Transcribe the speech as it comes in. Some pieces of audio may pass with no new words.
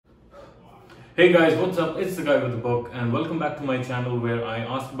Hey guys, what's up? It's the guy with the book and welcome back to my channel where I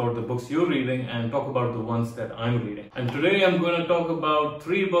ask about the books you're reading and talk about the ones that I'm reading. And today I'm going to talk about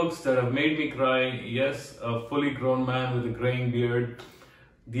 3 books that have made me cry. Yes, a fully grown man with a graying beard.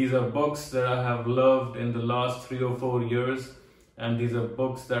 These are books that I have loved in the last 3 or 4 years, and these are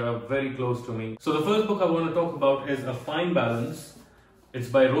books that are very close to me. So the first book I want to talk about is A Fine Balance. It's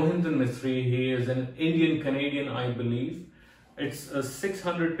by Rohinton Mistry. He is an Indian Canadian, I believe. It's a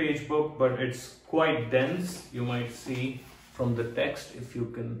 600-page book, but it's quite dense. You might see from the text, if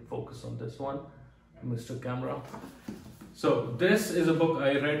you can focus on this one, Mr. Camera. So this is a book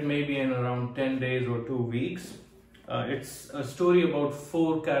I read maybe in around 10 days or 2 weeks. It's a story about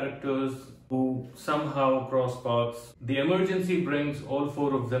 4 characters who somehow cross paths. The emergency brings all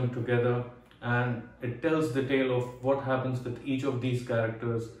 4 of them together, and it tells the tale of what happens with each of these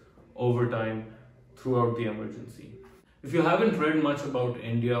characters over time throughout the emergency. If you haven't read much about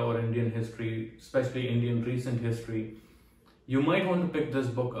India or Indian history, especially Indian recent history, you might want to pick this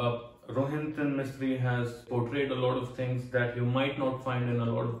book up. Rohinton Mistry has portrayed a lot of things that you might not find in a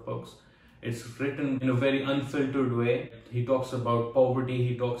lot of books. It's written in a very unfiltered way. He talks about poverty,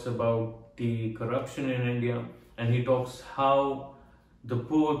 he talks about the corruption in India, and he talks how the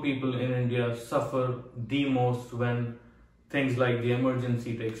poor people in India suffer the most when things like the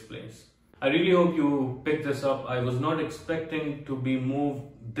emergency takes place. I really hope you pick this up. I was not expecting to be moved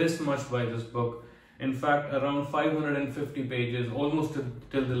this much by this book. In fact, around 550 pages, almost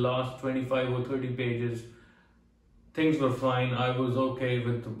till the last 25 or 30 pages, things were fine. I was okay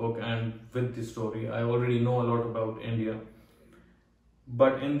with the book and with the story. I already know a lot about India.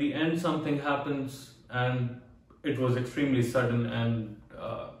 But in the end, something happens and it was extremely sudden, and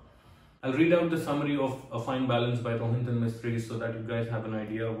I'll read out the summary of A Fine Balance by Rohinton Mistry so that you guys have an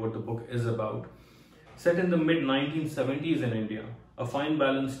idea of what the book is about. Set in the mid-1970s in India, A Fine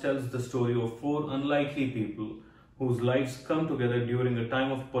Balance tells the story of 4 unlikely people whose lives come together during a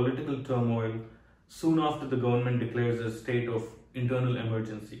time of political turmoil soon after the government declares a state of internal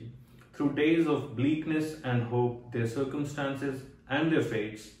emergency. Through days of bleakness and hope, their circumstances and their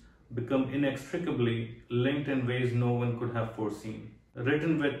fates become inextricably linked in ways no one could have foreseen.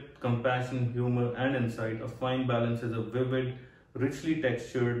 Written with compassion, humor, and insight, A Fine Balance is a vivid, richly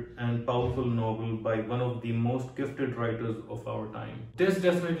textured, and powerful novel by one of the most gifted writers of our time. This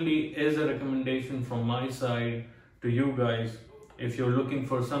definitely is a recommendation from my side to you guys if you're looking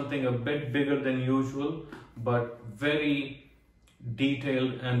for something a bit bigger than usual, but very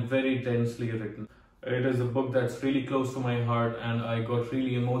detailed and very densely written. It is a book that's really close to my heart, and I got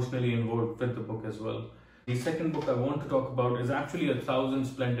really emotionally involved with the book as well. The second book I want to talk about is actually A Thousand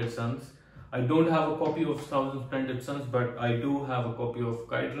Splendid Suns. I don't have a copy of Thousand Splendid Suns, but I do have a copy of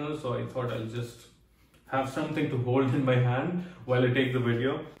Kite Runner, so I thought I'll just have something to hold in my hand while I take the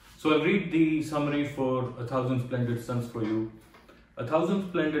video. So I'll read the summary for A Thousand Splendid Suns for you. A Thousand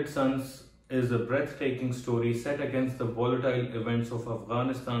Splendid Suns is a breathtaking story set against the volatile events of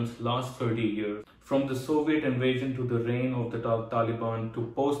Afghanistan's last 30 years, from the Soviet invasion to the reign of the Taliban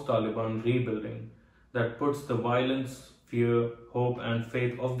to post-Taliban rebuilding, that puts the violence, fear, hope, and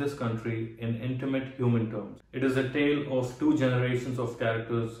faith of this country in intimate human terms. It is a tale of 2 generations of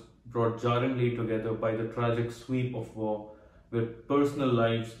characters brought jarringly together by the tragic sweep of war, where personal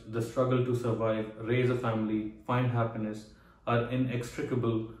lives, the struggle to survive, raise a family, find happiness, are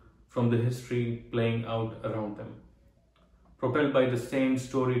inextricable from the history playing out around them. Propelled by the same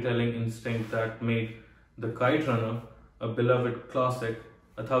storytelling instinct that made The Kite Runner a beloved classic,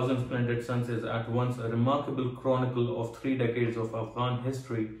 A Thousand Splendid Suns is at once a remarkable chronicle of 3 decades of Afghan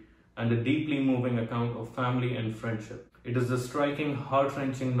history and a deeply moving account of family and friendship. It is a striking,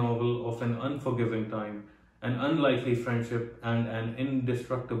 heart-wrenching novel of an unforgiving time, an unlikely friendship, and an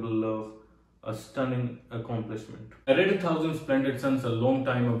indestructible love, a stunning accomplishment. I read A Thousand Splendid Suns a long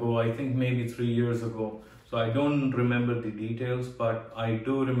time ago, I think maybe 3 years ago, so I don't remember the details, but I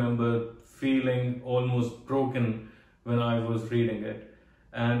do remember feeling almost broken when I was reading it.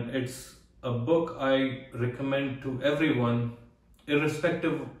 And it's a book I recommend to everyone,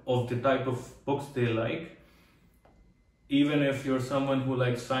 irrespective of the type of books they like. Even if you're someone who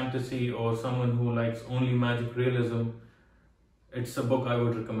likes fantasy or someone who likes only magic realism, it's a book I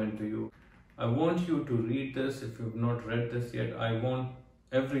would recommend to you. I want you to read this if you've not read this yet. I want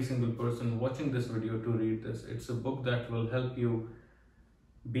every single person watching this video to read this. It's a book that will help you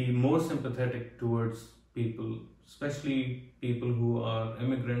be more sympathetic towards people, especially people who are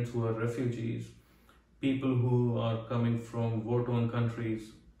immigrants, who are refugees, people who are coming from war-torn countries,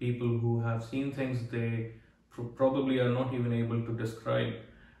 people who have seen things they probably are not even able to describe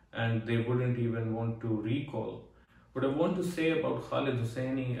and they wouldn't even want to recall. What I want to say about Khalid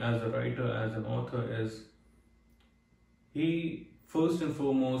Hosseini as a writer, as an author, is he first and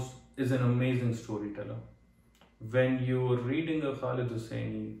foremost is an amazing storyteller. When you're reading a Khalid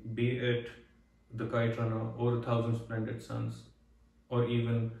Hosseini, be it The Kite Runner or A Thousand Splendid Suns, or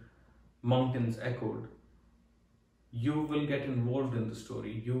even Mountains Echoed, you will get involved in the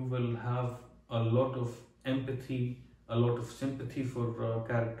story. You will have a lot of empathy, a lot of sympathy for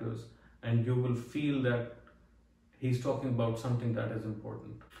characters, and you will feel that he's talking about something that is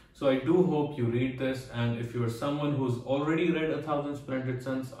important. So I do hope you read this, and if you're someone who's already read A Thousand Splendid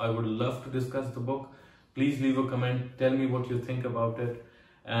Suns, I would love to discuss the book. Please leave a comment, tell me what you think about it,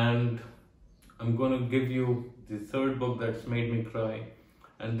 and I'm going to give you the third book that's made me cry.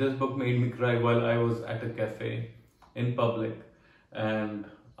 And this book made me cry while I was at a cafe in public, and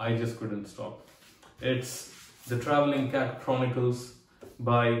I just couldn't stop. It's The Traveling Cat Chronicles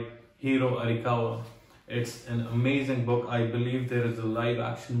by Hiro Arikawa. It's an amazing book. I believe there is a live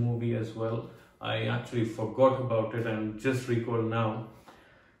action movie as well. I actually forgot about it and just recall now.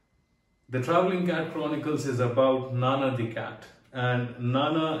 The Traveling Cat Chronicles is about Nana the cat. And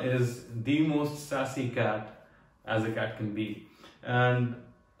Nana is the most sassy cat as a cat can be. And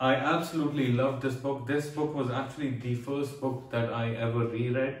I absolutely loved this book. This book was actually the first book that I ever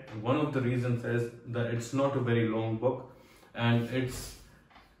reread. One of the reasons is that it's not a very long book, and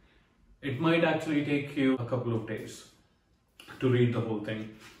it might actually take you a couple of days to read the whole thing.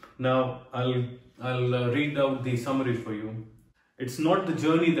 Now, I'll read out the summary for you. It's not the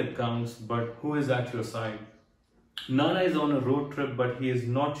journey that counts, but who is at your side. Nana is on a road trip, but he is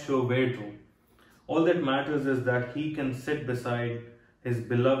not sure where to. All that matters is that he can sit beside his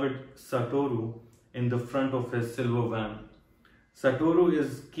beloved Satoru in the front of his silver van. Satoru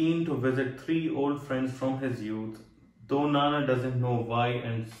is keen to visit 3 old friends from his youth, though Nana doesn't know why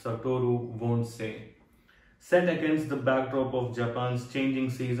and Satoru won't say. Set against the backdrop of Japan's changing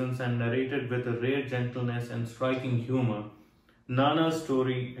seasons and narrated with a rare gentleness and striking humor, Nana's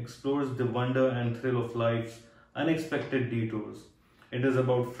story explores the wonder and thrill of life's unexpected detours. It is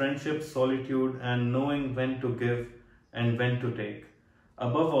about friendship, solitude, and knowing when to give and when to take.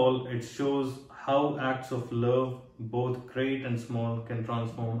 Above all, it shows how acts of love, both great and small, can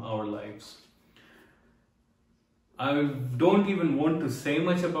transform our lives. I don't even want to say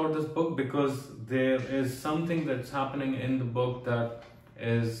much about this book because there is something that's happening in the book that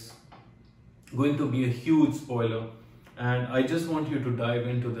is going to be a huge spoiler, and I just want you to dive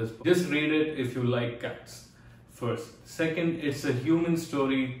into this book. Just read it if you like cats. First. Second, it's a human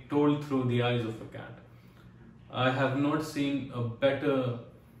story told through the eyes of a cat. I have not seen a better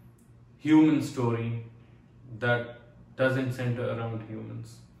human story that doesn't center around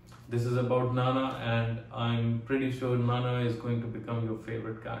humans. This is about Nana, and I'm pretty sure Nana is going to become your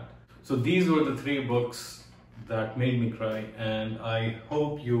favorite cat. So these were the 3 books that made me cry, and I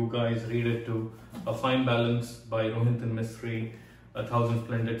hope you guys read it too. A Fine Balance by Rohinton Mistry, A Thousand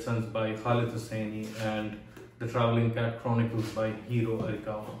Splendid Suns by Khalid Hosseini, and The Traveling Cat Chronicles by Hiro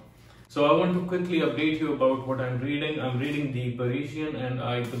Arikawa. So I want to quickly update you about what I'm reading. I'm reading The Parisian, and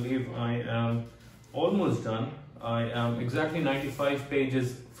I believe I am almost done. I am exactly 95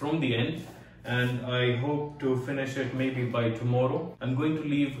 pages from the end, and I hope to finish it maybe by tomorrow. I'm going to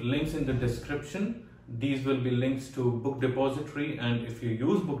leave links in the description. These will be links to Book Depository, and if you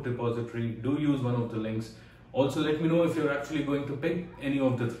use Book Depository, do use one of the links. Also, let me know if you're actually going to pick any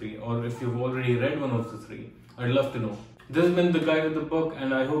of the 3, or if you've already read one of the 3. I'd love to know. This has been The Guy with the Book,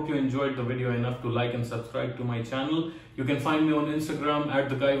 and I hope you enjoyed the video enough to like and subscribe to my channel. You can find me on Instagram at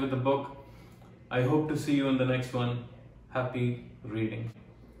The Guy with the Book. I hope to see you in the next one. Happy reading.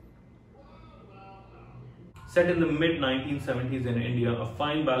 Set in the mid-1970s in India, A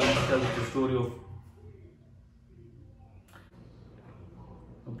Fine Balance tells the story of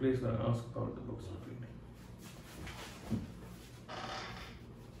a place where I ask about the books I'm reading.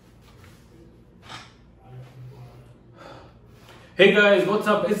 Hey guys, what's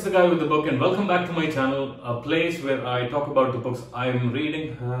up? It's The Guy with the Book, and welcome back to my channel, a place where I talk about the books I'm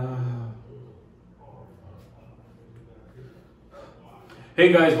reading.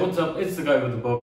 Hey guys, what's up? It's The Guy with the Book.